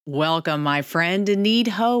Welcome, my friend, to Need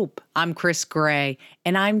Hope. I'm Chris Gray,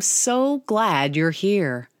 and I'm so glad you're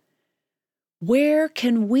here. Where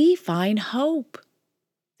can we find hope?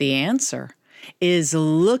 The answer is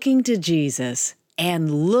looking to Jesus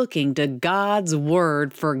and looking to God's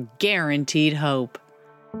Word for guaranteed hope.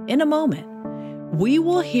 In a moment, we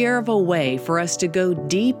will hear of a way for us to go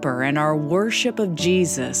deeper in our worship of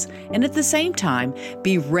Jesus and at the same time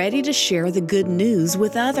be ready to share the good news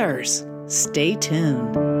with others. Stay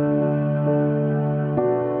tuned.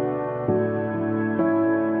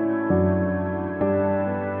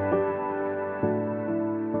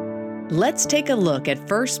 Let's take a look at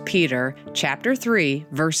 1 Peter chapter 3,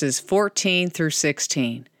 verses 14 through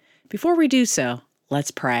 16. Before we do so,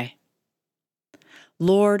 let's pray.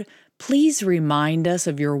 Lord, please remind us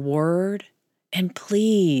of your word, and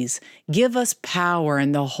please give us power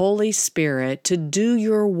in the Holy Spirit to do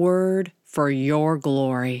your word for your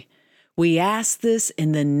glory. We ask this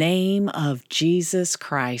in the name of Jesus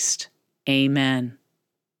Christ. Amen.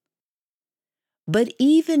 But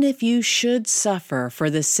even if you should suffer for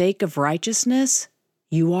the sake of righteousness,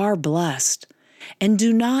 you are blessed. And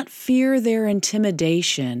do not fear their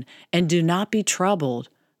intimidation, and do not be troubled,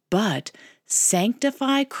 but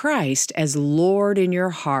sanctify Christ as Lord in your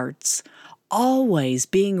hearts, always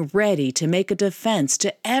being ready to make a defense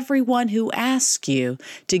to everyone who asks you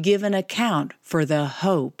to give an account for the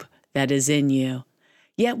hope that is in you,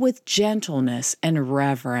 yet with gentleness and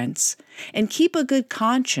reverence, and keep a good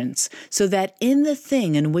conscience, so that in the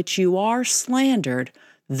thing in which you are slandered,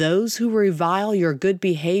 those who revile your good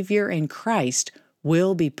behavior in Christ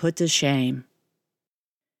will be put to shame.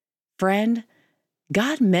 Friend,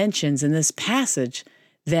 God mentions in this passage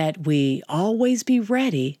that we always be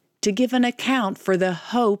ready to give an account for the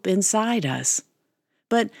hope inside us.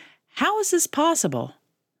 But how is this possible?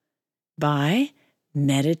 By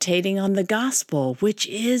meditating on the gospel, which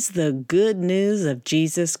is the good news of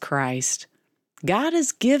Jesus Christ. God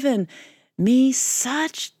has given me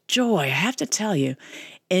such joy, I have to tell you,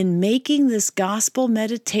 in making this gospel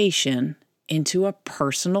meditation into a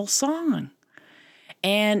personal song.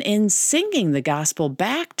 And in singing the gospel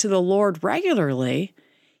back to the Lord regularly,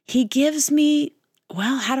 He gives me,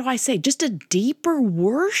 just a deeper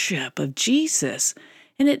worship of Jesus.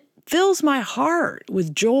 And it fills my heart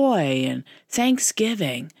with joy and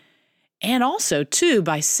thanksgiving. And also, too,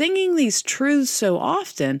 by singing these truths so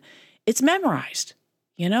often, it's memorized.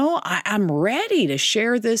 I'm ready to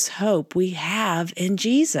share this hope we have in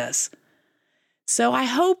Jesus. So I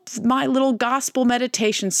hope my little gospel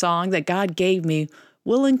meditation song that God gave me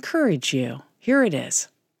will encourage you. Here it is.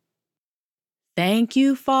 Thank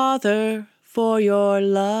you, Father, for your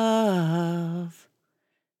love.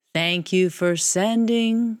 Thank you for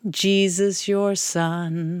sending Jesus, your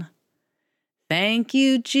Son. Thank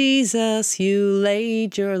you, Jesus, you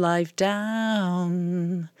laid your life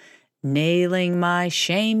down, nailing my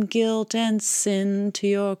shame, guilt, and sin to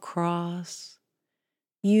your cross.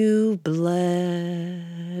 You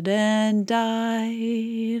bled and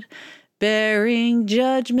died, bearing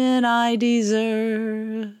judgment I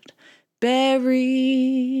deserved,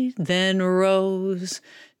 buried, then rose.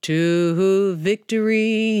 To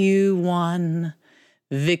victory you won.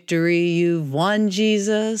 Victory you've won,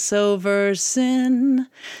 Jesus, over sin.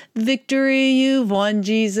 Victory you've won,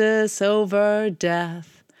 Jesus, over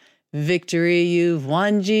death. Victory you've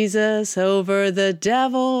won, Jesus, over the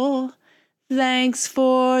devil. Thanks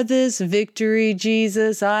for this victory,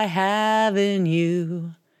 Jesus, I have in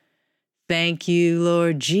you. Thank you,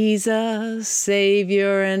 Lord Jesus,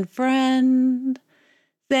 Savior and friend.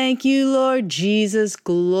 Thank you, Lord Jesus,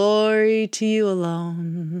 glory to you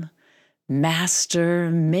alone. Master,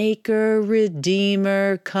 Maker,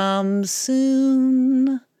 Redeemer, come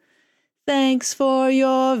soon. Thanks for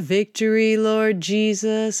your victory, Lord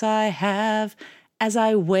Jesus, I have as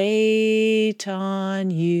I wait on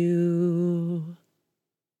you.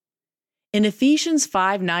 In Ephesians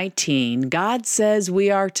 5:19, God says we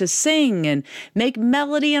are to sing and make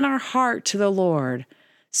melody in our heart to the Lord.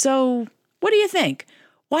 So, what do you think?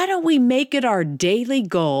 Why don't we make it our daily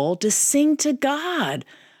goal to sing to God,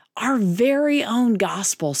 our very own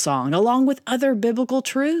gospel song, along with other biblical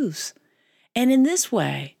truths? And in this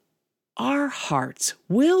way, our hearts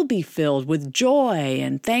will be filled with joy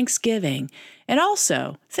and thanksgiving. And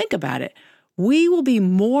also, think about it, we will be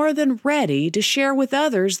more than ready to share with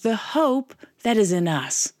others the hope that is in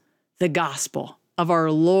us, the gospel of our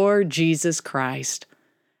Lord Jesus Christ.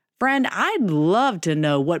 Friend, I'd love to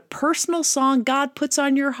know what personal song God puts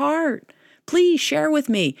on your heart. Please share with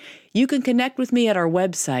me. You can connect with me at our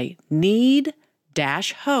website, need-hope.com.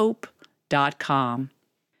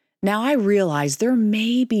 Now, I realize there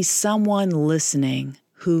may be someone listening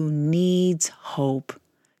who needs hope.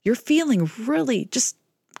 You're feeling really just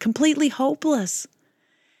completely hopeless.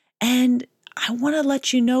 And I want to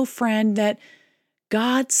let you know, friend, that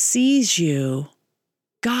God sees you,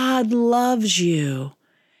 God loves you,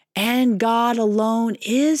 and God alone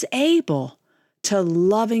is able to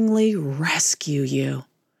lovingly rescue you.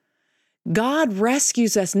 God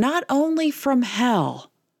rescues us not only from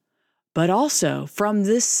hell, but also from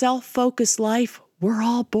this self-focused life we're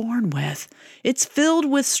all born with. It's filled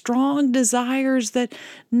with strong desires that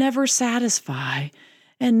never satisfy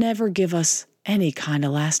and never give us any kind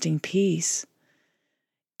of lasting peace.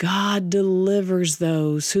 God delivers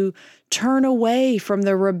those who turn away from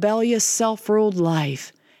the rebellious, self-ruled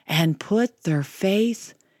life and put their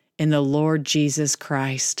faith in the Lord Jesus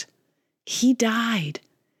Christ. He died.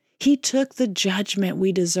 He took the judgment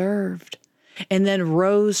we deserved and then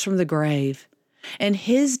rose from the grave. And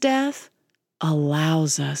his death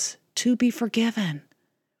allows us to be forgiven.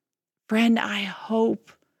 Friend,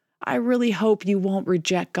 I really hope you won't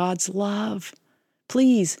reject God's love.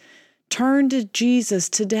 Please turn to Jesus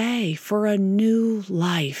today for a new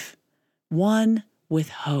life, one with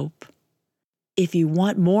hope. If you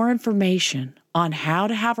want more information on how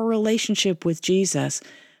to have a relationship with Jesus,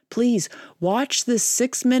 please watch this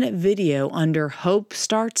 6-minute video under Hope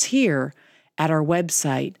Starts Here at our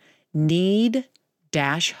website, need-hope.com.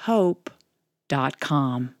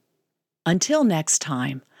 Until next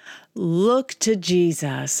time, look to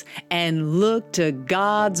Jesus and look to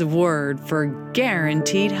God's Word for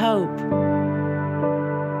guaranteed hope.